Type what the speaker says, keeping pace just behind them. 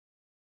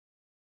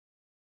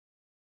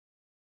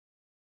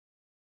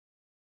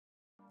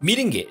Meet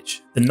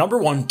Ingage, the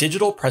 #1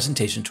 digital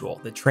presentation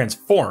tool that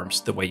transforms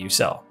the way you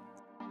sell.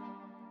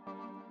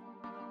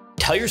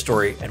 Tell your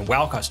story and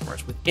wow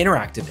customers with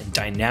interactive and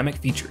dynamic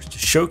features to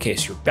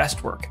showcase your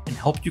best work and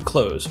help you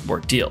close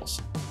more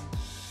deals.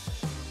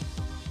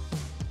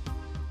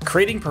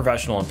 Creating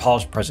professional and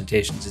polished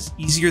presentations is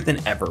easier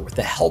than ever with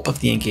the help of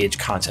the Ingage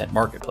Content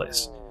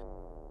Marketplace.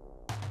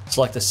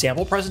 Select a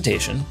sample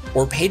presentation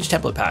or page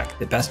template pack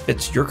that best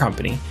fits your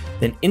company,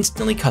 then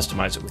instantly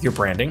customize it with your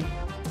branding,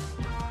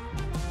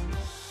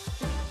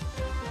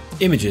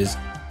 images,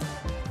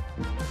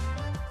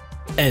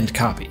 and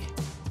copy.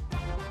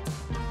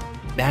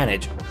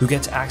 Manage who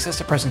gets access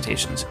to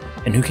presentations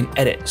and who can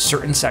edit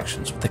certain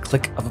sections with the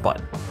click of a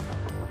button.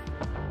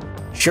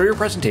 Share your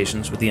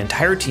presentations with the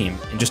entire team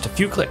in just a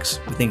few clicks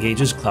with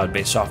Ingage's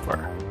cloud-based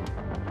software.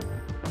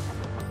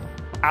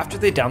 After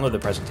they download the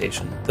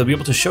presentation, they'll be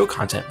able to show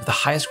content with the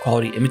highest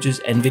quality images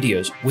and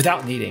videos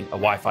without needing a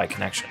Wi-Fi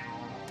connection.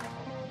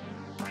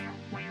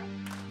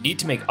 Need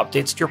to make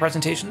updates to your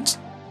presentations?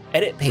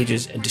 Edit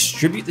pages and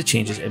distribute the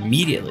changes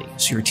immediately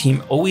so your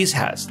team always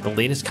has the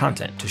latest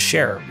content to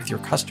share with your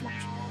customers.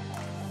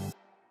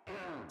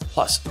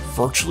 Plus,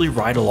 virtually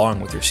ride along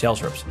with your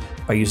sales reps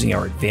by using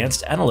our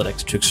advanced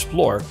analytics to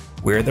explore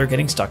where they're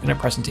getting stuck in a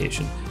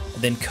presentation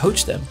and then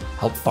coach them to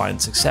help find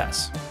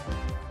success.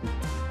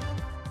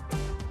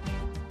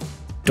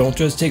 Don't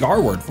just take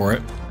our word for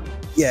it.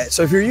 Yeah,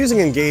 so if you're using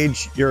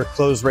Ingage, your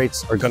close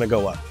rates are going to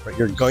go up. Right?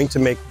 You're going to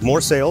make more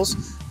sales.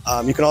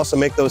 You can also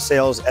make those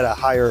sales at a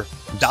higher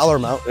dollar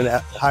amount and a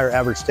higher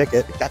average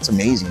ticket. That's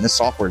amazing. This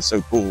software is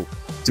so cool.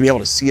 To be able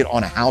to see it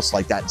on a house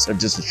like that instead of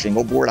just a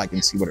shingle board, I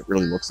can see what it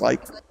really looks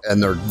like.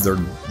 And they're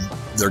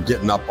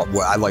getting up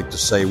what I like to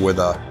say with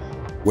a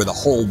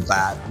whole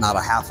bat, not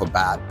a half a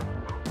bat,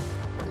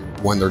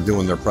 when they're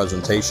doing their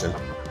presentation,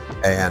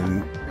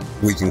 and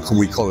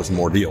we close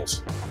more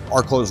deals.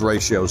 Our close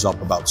ratio is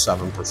up about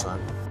 7%.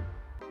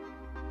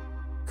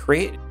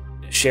 Create,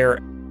 share,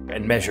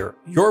 and measure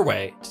your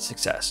way to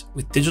success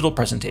with digital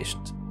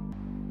presentations.